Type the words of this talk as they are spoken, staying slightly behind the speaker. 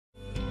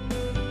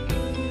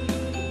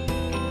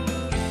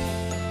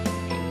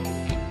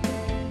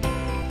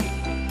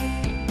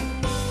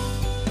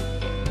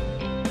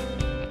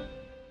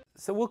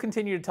So we'll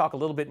continue to talk a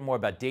little bit more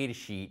about data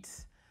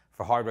sheets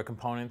for hardware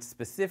components,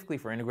 specifically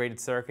for integrated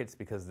circuits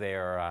because they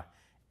are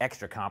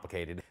extra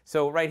complicated.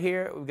 So right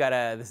here we've got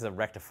this is a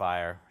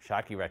rectifier,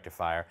 Schottky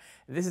rectifier.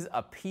 This is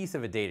a piece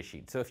of a data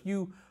sheet. So if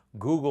you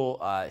Google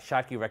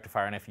Schottky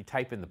rectifier and if you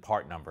type in the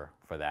part number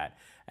for that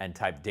and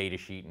type data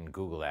sheet and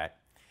Google that,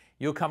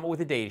 you'll come up with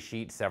a data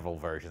sheet, several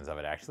versions of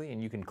it actually,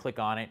 and you can click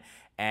on it,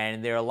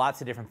 and there are lots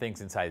of different things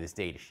inside this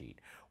data sheet.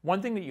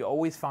 One thing that you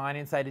always find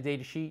inside a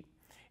data sheet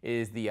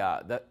is the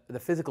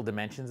physical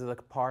dimensions of the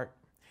part,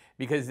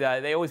 because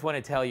they always want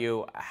to tell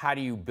you how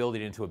do you build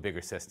it into a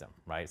bigger system,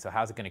 right? So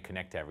how's it going to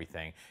connect to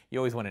everything? You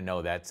always want to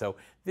know that. So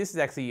this is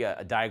actually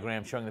a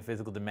diagram showing the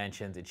physical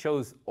dimensions. It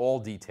shows all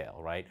detail,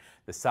 right?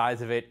 The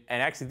size of it,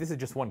 and actually this is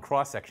just one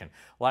cross section.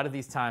 A lot of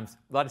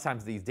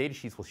times these data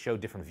sheets will show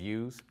different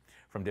views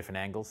from different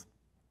angles.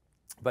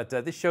 But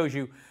this shows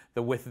you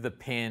the width of the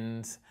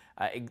pins.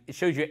 It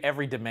shows you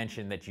every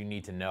dimension that you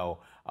need to know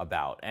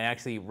about. And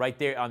actually right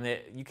there on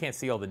you can't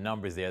see all the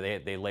numbers there.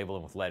 They label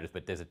them with letters,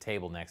 but there's a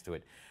table next to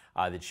it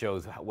that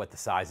shows what the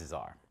sizes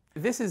are.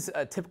 This is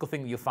a typical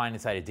thing that you'll find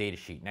inside a data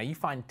sheet. Now you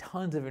find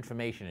tons of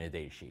information in a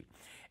data sheet.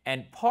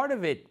 And part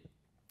of it,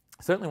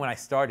 certainly when I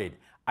started,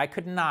 I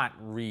could not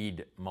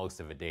read most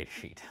of a data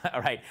sheet.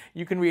 All right,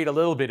 you can read a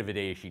little bit of a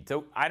data sheet.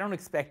 So I don't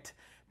expect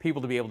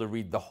people to be able to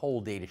read the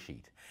whole data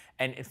sheet.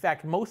 And in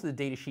fact, most of the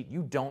data sheet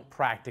you don't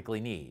practically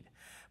need.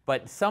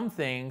 But some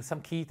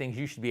key things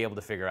you should be able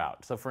to figure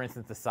out. So for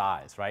instance, the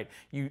size, right?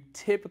 You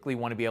typically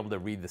want to be able to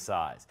read the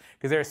size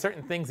because there are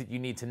certain things that you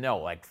need to know.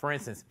 Like for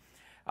instance,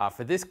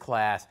 for this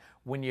class,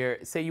 when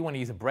say you want to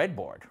use a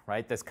breadboard,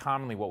 right? That's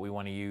commonly what we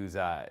want to use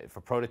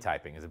for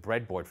prototyping is a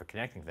breadboard for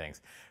connecting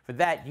things. For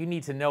that, you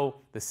need to know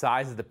the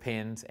size of the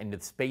pins and the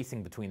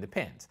spacing between the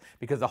pins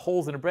because the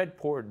holes in a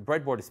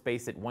breadboard is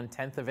spaced at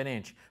 1/10 of an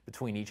inch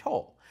between each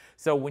hole.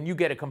 So when you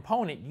get a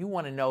component, you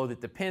want to know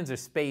that the pins are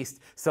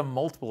spaced some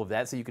multiple of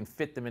that so you can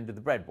fit them into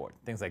the breadboard,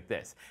 things like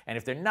this. And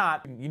if they're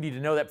not, you need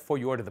to know that before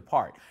you order the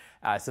part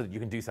so that you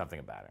can do something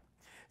about it.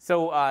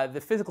 So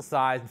the physical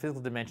size and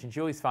physical dimensions,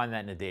 you always find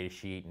that in a data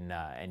sheet,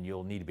 and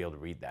you'll need to be able to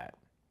read that.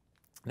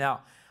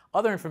 Now,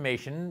 other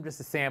information, just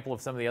a sample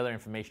of some of the other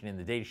information in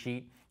the data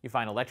sheet, you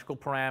find electrical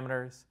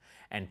parameters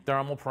and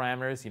thermal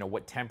parameters,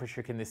 what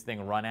temperature can this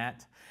thing run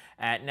at.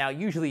 Now,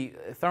 usually,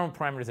 thermal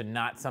parameters are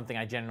not something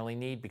I generally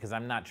need because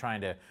I'm not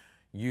trying to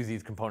use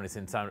these components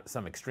in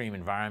some extreme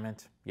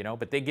environment,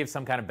 but they give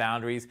some kind of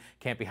boundaries.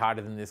 Can't be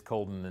hotter than this,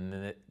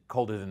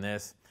 colder than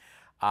this.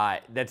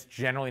 That's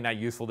generally not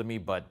useful to me,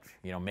 but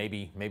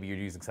maybe you're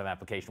using some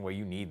application where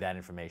you need that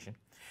information.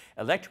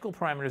 Electrical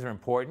parameters are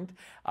important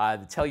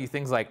to tell you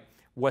things like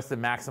what's the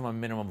maximum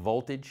minimum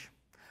voltage,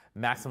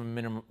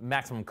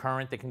 maximum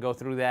current that can go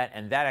through that,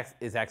 and that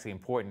is actually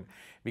important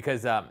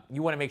because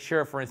you want to make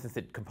sure, for instance,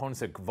 that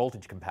components are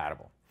voltage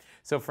compatible.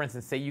 So for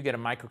instance, say you get a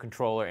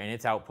microcontroller and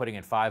it's outputting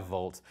at 5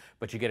 volts,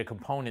 but you get a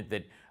component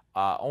that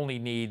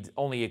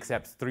only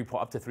accepts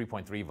up to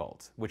 3.3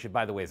 volts, which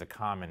by the way is a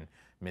common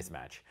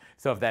mismatch.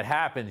 So if that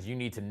happens, you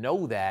need to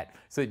know that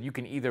so that you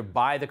can either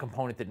buy the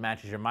component that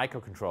matches your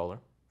microcontroller,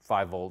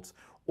 5 volts,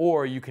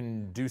 or you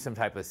can do some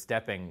type of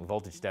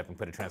voltage stepping,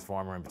 put a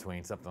transformer in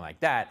between, something like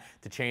that,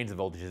 to change the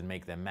voltages and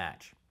make them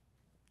match.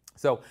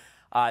 So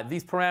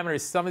these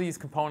parameters, some of these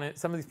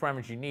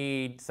parameters you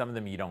need, some of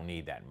them you don't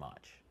need that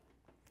much.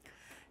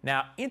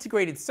 Now,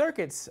 integrated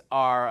circuits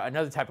are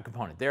another type of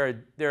component.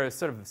 There are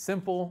sort of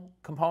simple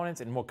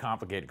components and more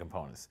complicated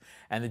components,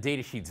 and the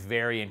data sheets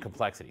vary in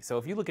complexity. So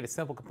if you look at a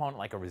simple component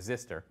like a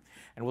resistor,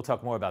 and we'll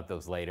talk more about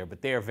those later, but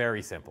they are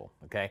very simple,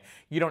 okay?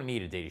 You don't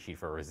need a data sheet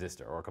for a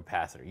resistor or a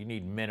capacitor. You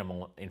need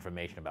minimal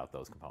information about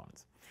those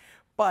components.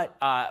 But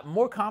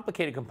more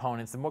complicated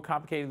components, the more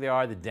complicated they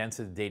are, the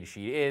denser the data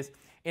sheet is.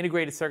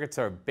 Integrated circuits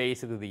are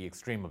basically the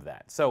extreme of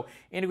that. So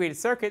integrated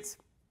circuits,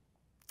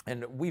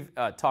 and we've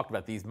talked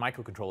about these,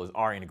 microcontrollers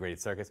are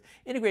integrated circuits.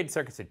 Integrated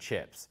circuits are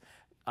chips.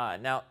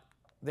 Now,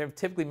 they're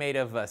typically made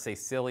of, say,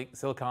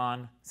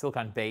 silicon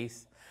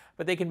base,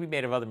 but they can be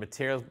made of other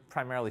materials,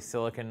 primarily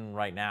silicon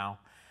right now.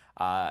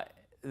 And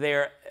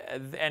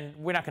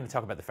we're not going to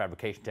talk about the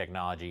fabrication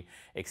technology,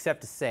 except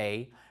to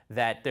say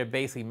that they're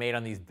basically made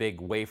on these big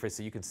wafers.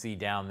 So you can see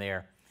down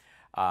there,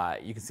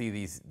 you can see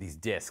these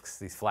discs,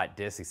 these flat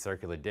discs, these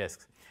circular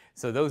discs.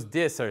 So those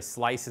discs are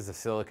slices of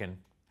silicon,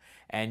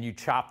 and you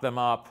chop them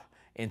up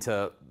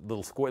into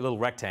little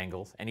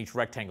rectangles, and each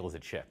rectangle is a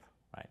chip,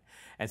 right?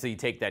 And so you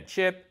take that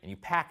chip and you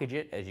package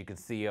it, as you can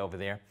see over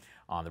there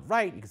on the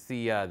right. You can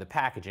see the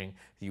packaging.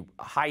 You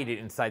hide it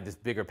inside this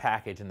bigger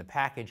package, and the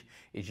package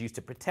is used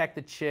to protect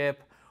the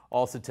chip,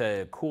 also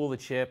to cool the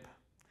chip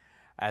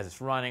as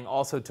it's running,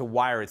 also to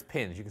wire its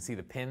pins. You can see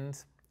the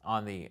pins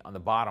on the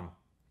bottom.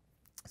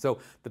 So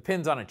the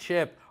pins on a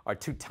chip are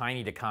too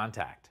tiny to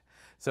contact.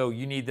 So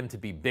you need them to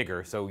be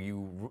bigger, so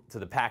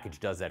the package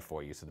does that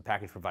for you. So the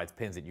package provides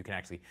pins that you can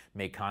actually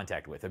make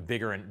contact with. They're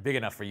big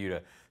enough for you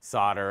to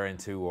solder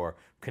into or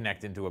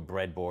connect into a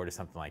breadboard or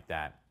something like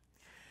that.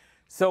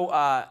 So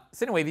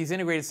anyway, these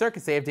integrated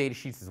circuits, they have data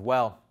sheets as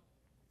well.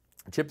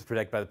 Chips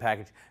protected by the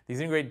package.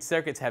 These integrated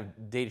circuits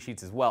have data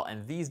sheets as well,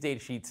 and these data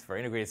sheets for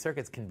integrated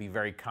circuits can be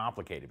very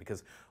complicated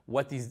because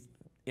what these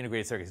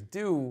integrated circuits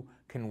do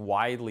can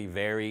widely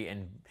vary.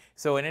 And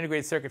so an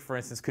integrated circuit, for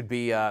instance, could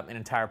be an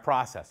entire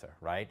processor,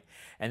 right?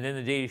 And then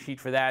the data sheet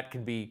for that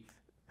can be,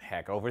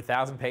 heck, over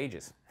 1,000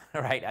 pages,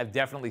 right? I've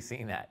definitely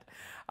seen that.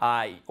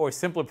 Or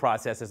simpler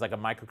processors like a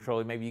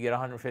microcontroller, maybe you get a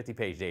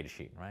 150-page data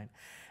sheet, right?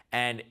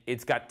 And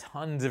it's got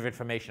tons of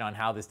information on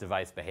how this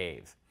device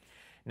behaves.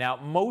 Now,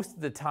 most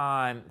of the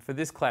time for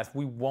this class,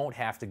 we won't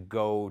have to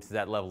go to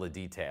that level of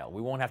detail.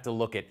 We won't have to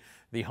look at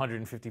the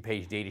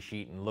 150-page data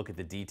sheet and look at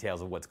the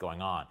details of what's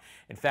going on.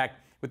 In fact,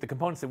 with the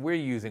components that we're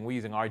using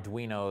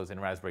Arduinos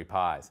and Raspberry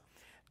Pis.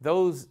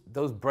 Those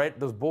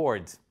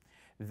boards,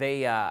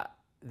 they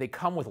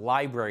come with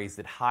libraries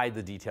that hide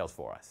the details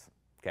for us.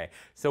 Okay,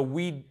 so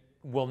we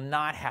will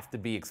not have to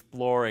be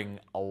exploring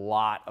a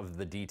lot of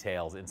the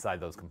details inside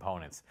those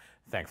components,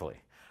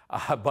 thankfully.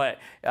 But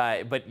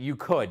you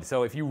could.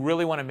 So if you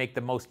really want to make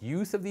the most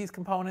use of these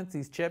components,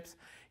 these chips,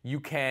 you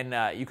can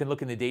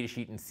look in the data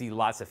sheet and see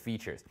lots of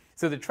features.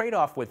 So the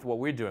trade-off with what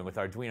we're doing with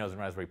Arduinos and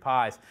Raspberry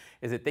Pis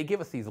is that they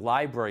give us these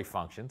library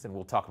functions, and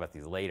we'll talk about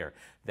these later,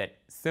 that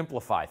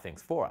simplify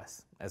things for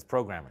us as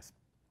programmers.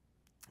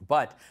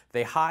 But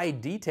they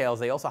hide details,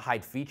 they also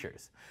hide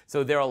features.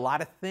 So there are a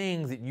lot of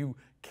things that you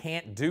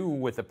can't do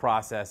with the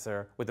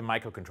processor, with the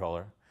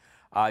microcontroller,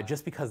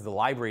 just because the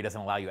library doesn't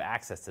allow you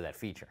access to that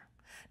feature.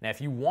 Now, if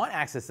you want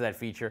access to that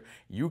feature,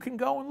 you can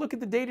go and look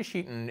at the data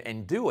sheet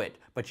and do it,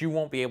 but you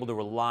won't be able to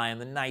rely on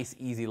the nice,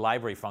 easy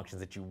library functions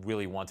that you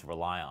really want to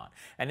rely on.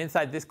 And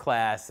inside this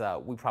class,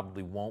 we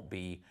probably won't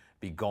be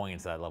going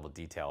into that level of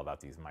detail about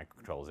these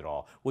microcontrollers at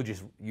all. We'll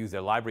just use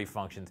their library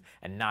functions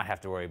and not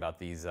have to worry about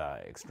these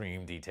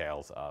extreme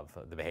details of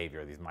the behavior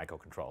of these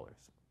microcontrollers.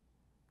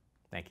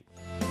 Thank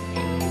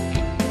you.